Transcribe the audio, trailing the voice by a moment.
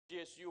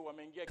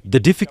The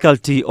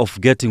difficulty of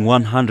getting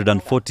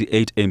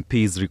 148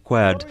 MPs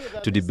required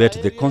to debate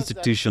the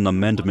Constitution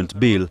Amendment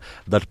Bill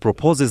that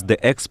proposes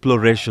the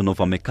exploration of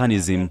a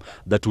mechanism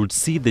that would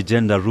see the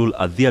gender rule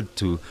adhered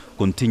to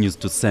continues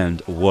to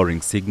send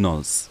worrying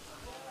signals.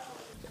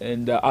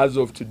 And as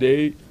of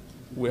today,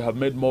 we have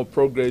made more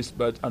progress,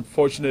 but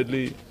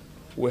unfortunately,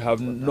 we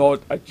have not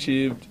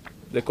achieved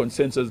the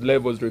consensus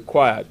levels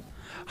required.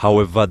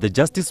 However, the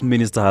Justice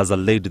Minister has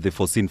allayed the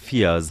foreseen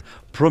fears,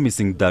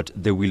 promising that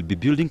they will be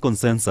building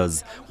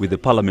consensus with the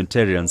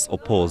parliamentarians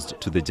opposed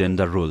to the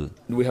gender rule.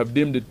 We have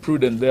deemed it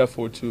prudent,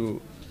 therefore,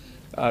 to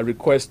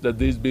request that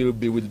this bill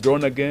be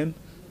withdrawn again,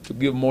 to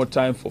give more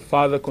time for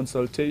further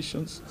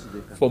consultations,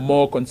 for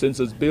more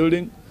consensus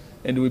building,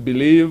 and we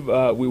believe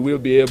we will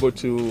be able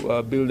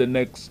to build the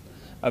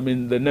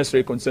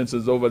necessary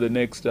consensus over the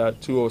next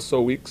 2 or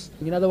so weeks.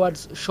 In other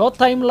words, short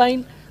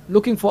timeline,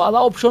 looking for other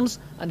options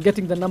and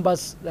getting the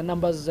numbers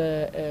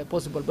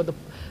possible. But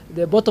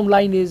the bottom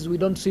line is we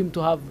don't seem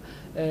to have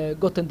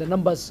gotten the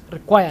numbers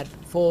required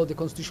for the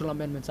constitutional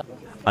amendments.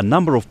 A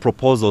number of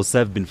proposals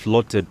have been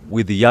floated,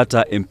 with the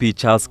Yatta MP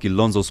Charles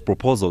Kilonzo's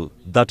proposal,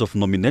 that of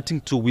nominating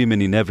 2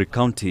 women in every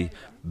county,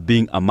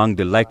 being among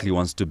the likely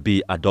ones to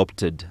be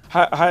adopted.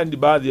 Haya ni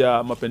baadhi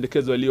ya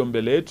mapendekezo yaliyo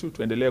mbele yetu,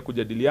 tuendelea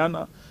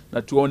kujadiliana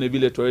na tuone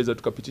vile tuweza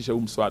tukapitisha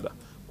huu mswada.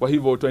 Kwa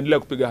hivyo tuendelea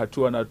kupiga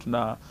hatua na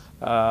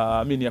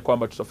tunaamini ya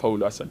kwamba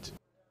tutafaulu. Asante.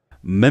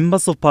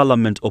 Members of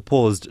Parliament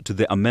opposed to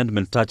the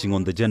amendment touching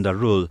on the gender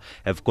rule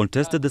have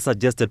contested the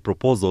suggested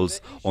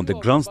proposals on the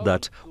grounds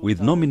that,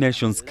 with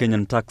nominations,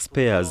 Kenyan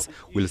taxpayers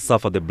will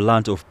suffer the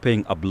brunt of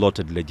paying a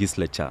bloated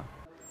legislature.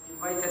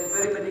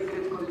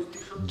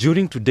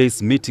 During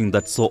today's meeting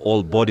that saw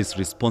all bodies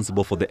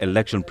responsible for the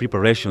election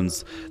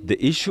preparations, the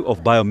issue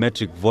of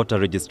biometric voter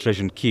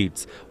registration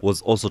kits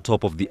was also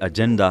top of the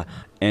agenda,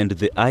 and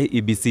the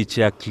IEBC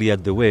chair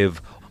cleared the way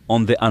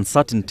on the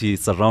uncertainty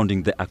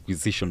surrounding the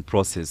acquisition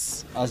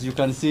process. As you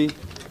can see,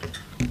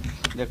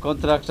 the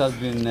contract has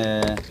been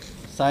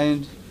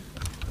signed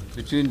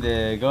between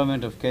the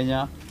government of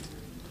Kenya,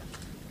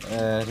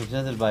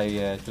 represented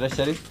by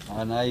Treasury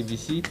and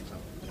IEBC,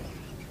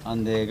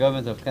 and the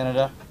government of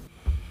Canada.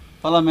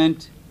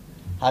 Parliament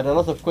had a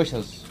lot of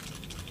questions.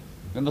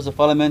 Members of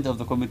Parliament of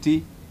the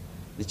committee,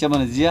 the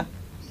chairman is here,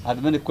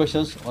 had many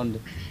questions on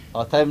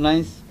our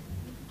timelines,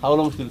 how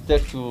long it will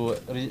take to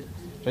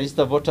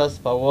register voters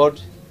per ward,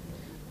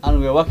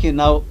 and we are working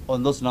now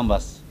on those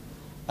numbers.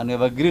 And we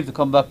have agreed to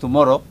come back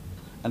tomorrow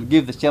and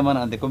give the chairman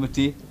and the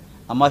committee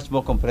a much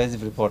more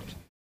comprehensive report.